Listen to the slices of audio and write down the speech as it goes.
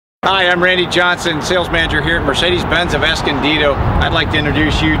Hi, I'm Randy Johnson, sales manager here at Mercedes-Benz of Escondido. I'd like to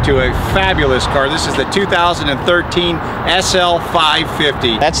introduce you to a fabulous car. This is the 2013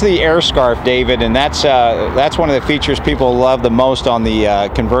 SL550. That's the air scarf, David, and that's one of the features people love the most on the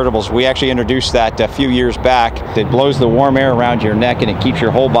convertibles. We actually introduced that a few years back. It blows the warm air around your neck and it keeps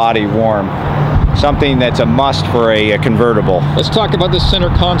your whole body warm. Something that's a must for a convertible. Let's talk about the center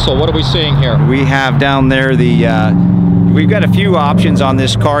console. What are we seeing here? We have down there we've got a few options on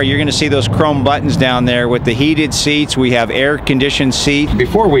this car. You're going to see those chrome buttons down there with the heated seats. We have air-conditioned seats.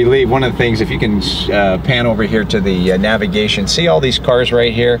 Before we leave, one of the things, if you can pan over here to the navigation, see all these cars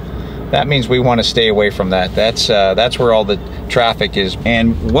right here? That means we want to stay away from that. That's where all the traffic is.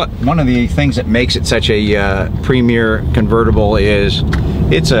 And one of the things that makes it such a premier convertible is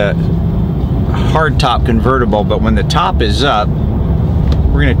it's a hardtop convertible, but when the top is up,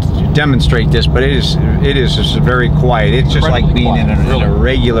 we're going to demonstrate this, but it is just very quiet. It's just like being in a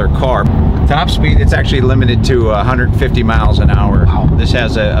regular car. Top speed, it's actually limited to 150 miles an hour. Wow. This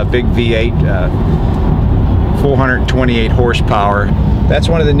has a big V8, 428 horsepower. That's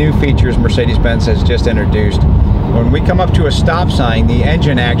one of the new features Mercedes-Benz has just introduced. When we come up to a stop sign, the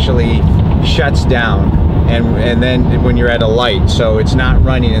engine actually shuts down. And then when you're at a light, so it's not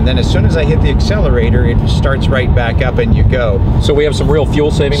running, and then as soon as I hit the accelerator, it starts right back up and you go. So we have some real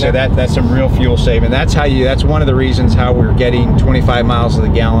fuel saving there? So that's some real fuel saving. That's one of the reasons how we're getting 25 miles to the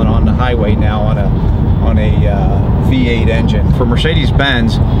gallon on the highway now on a V8 engine. For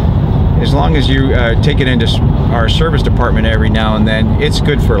Mercedes-Benz, as long as you take it into our service department every now and then, it's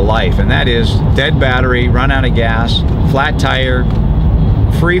good for life, and that is dead battery, run out of gas, flat tire,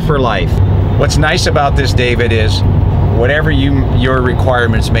 free for life. What's nice about this, David, is whatever your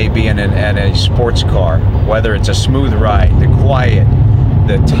requirements may be in a sports car, whether it's a smooth ride, the quiet,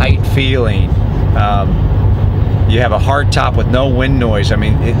 the tight feeling, you have a hard top with no wind noise. I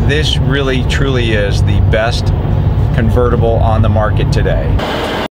mean, this really truly is the best convertible on the market today.